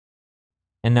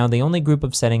And now the only group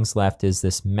of settings left is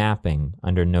this mapping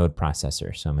under Node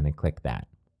Processor, so I'm going to click that.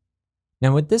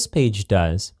 Now what this page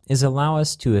does is allow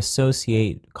us to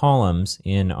associate columns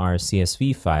in our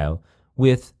CSV file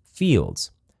with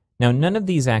fields. Now none of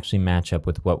these actually match up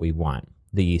with what we want.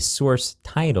 The source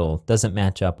title doesn't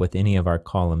match up with any of our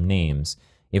column names.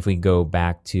 If we go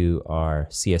back to our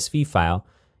CSV file,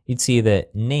 you'd see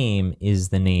that name is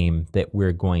the name that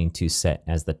we're going to set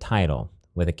as the title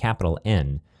with a capital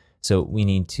N. So we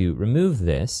need to remove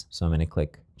this. So I'm going to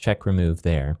click check remove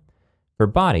there. For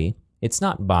body, it's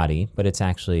not body, but it's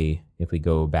actually, if we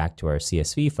go back to our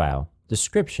CSV file,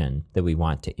 description that we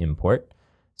want to import.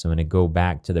 So I'm going to go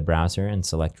back to the browser and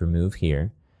select remove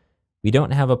here. We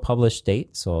don't have a published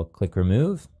date, so I'll click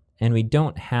remove. And we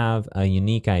don't have a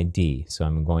unique ID, so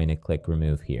I'm going to click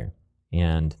remove here.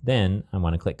 And then I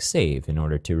want to click save in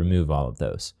order to remove all of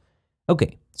those.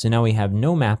 Okay, so now we have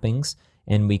no mappings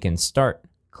and we can start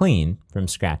clean from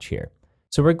scratch here.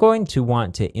 So we're going to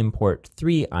want to import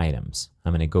 3 items.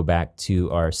 I'm going to go back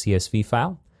to our CSV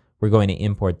file. We're going to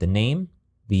import the name,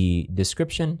 the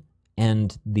description,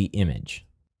 and the image.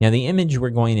 Now the image we're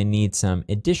going to need some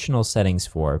additional settings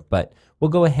for, but we'll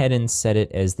go ahead and set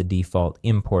it as the default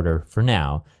importer for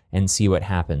now and see what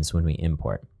happens when we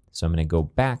import. So I'm going to go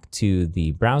back to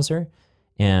the browser,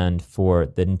 and for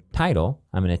the title,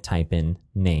 I'm going to type in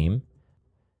name.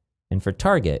 And for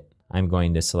target, I'm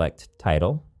going to select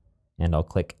title, and I'll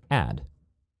click add.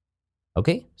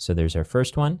 Okay, so there's our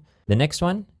first one. The next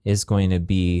one is going to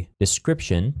be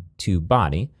description to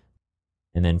body.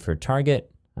 And then for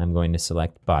target, I'm going to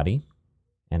select body,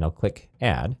 and I'll click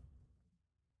add.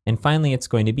 And finally, it's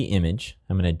going to be image.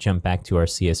 I'm going to jump back to our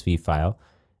CSV file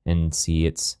and see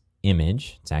it's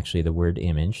image. It's actually the word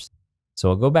image. So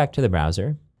I'll go back to the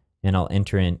browser, and I'll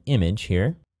enter in image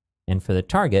here. And for the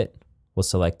target, we'll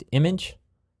select image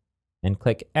and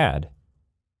click add.